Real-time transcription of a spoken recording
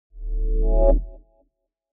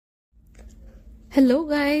Hello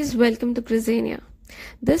guys, welcome to Crisania.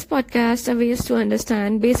 This podcast are ways to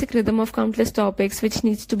understand basic rhythm of countless topics which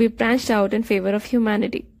needs to be branched out in favor of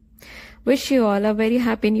humanity. Wish you all a very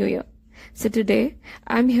happy new year. So today,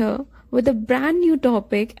 I'm here with a brand new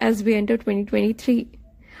topic as we enter 2023.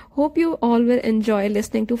 Hope you all will enjoy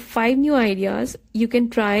listening to 5 new ideas you can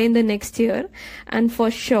try in the next year, and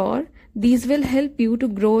for sure, these will help you to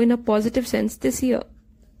grow in a positive sense this year.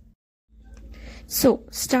 So,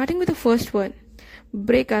 starting with the first one,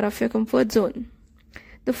 break out of your comfort zone.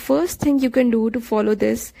 The first thing you can do to follow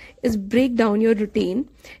this is break down your routine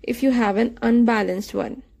if you have an unbalanced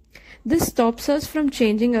one. This stops us from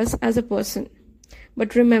changing us as a person.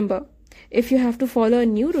 But remember, if you have to follow a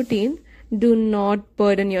new routine, do not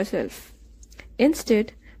burden yourself.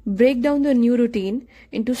 Instead, break down the new routine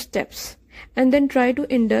into steps and then try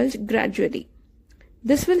to indulge gradually.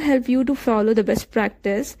 This will help you to follow the best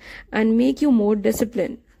practice and make you more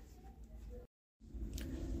disciplined.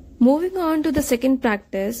 Moving on to the second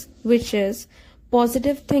practice, which is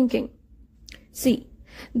positive thinking. See,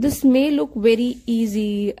 this may look very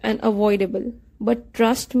easy and avoidable, but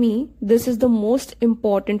trust me, this is the most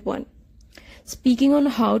important one. Speaking on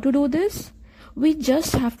how to do this, we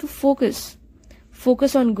just have to focus.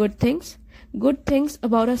 Focus on good things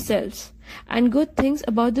about ourselves, and good things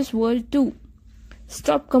about this world too.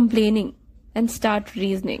 Stop complaining and start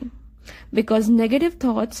reasoning, because negative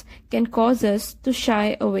thoughts can cause us to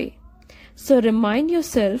shy away. So remind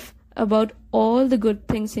yourself about all the good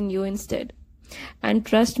things in you instead. And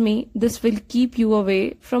trust me, this will keep you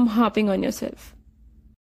away from harping on yourself.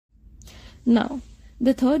 Now,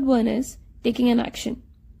 the third one is taking an action.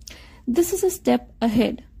 This is a step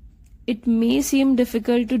ahead. It may seem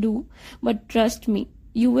difficult to do, but trust me,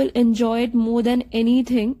 you will enjoy it more than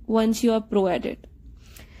anything once you are pro at it.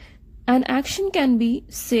 An action can be,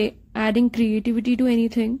 say, adding creativity to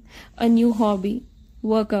anything, a new hobby,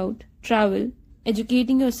 workout, travel,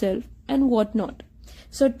 educating yourself, and whatnot.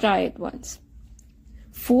 So try it once.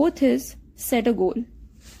 Fourth is set a goal.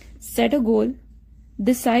 Set a goal,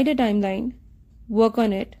 decide a timeline, work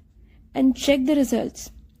on it, and check the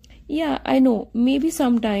results. Yeah, I know, maybe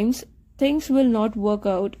sometimes things will not work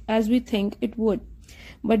out as we think it would.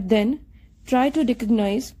 But then, try to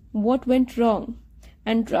recognize what went wrong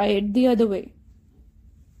and try it the other way.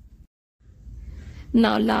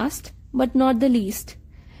 Now last but not the least,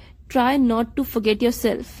 try not to forget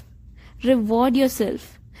yourself. Reward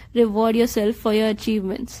yourself. Reward yourself for your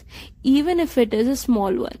achievements, even if it is a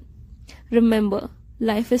small one. Remember,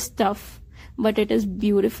 life is tough, but it is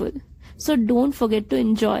beautiful. So don't forget to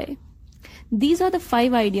enjoy. These are the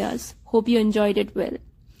 5 ideas. Hope you enjoyed it well.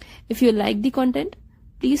 If you like the content,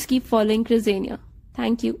 please keep following Crisania.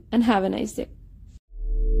 Thank you and have a nice day.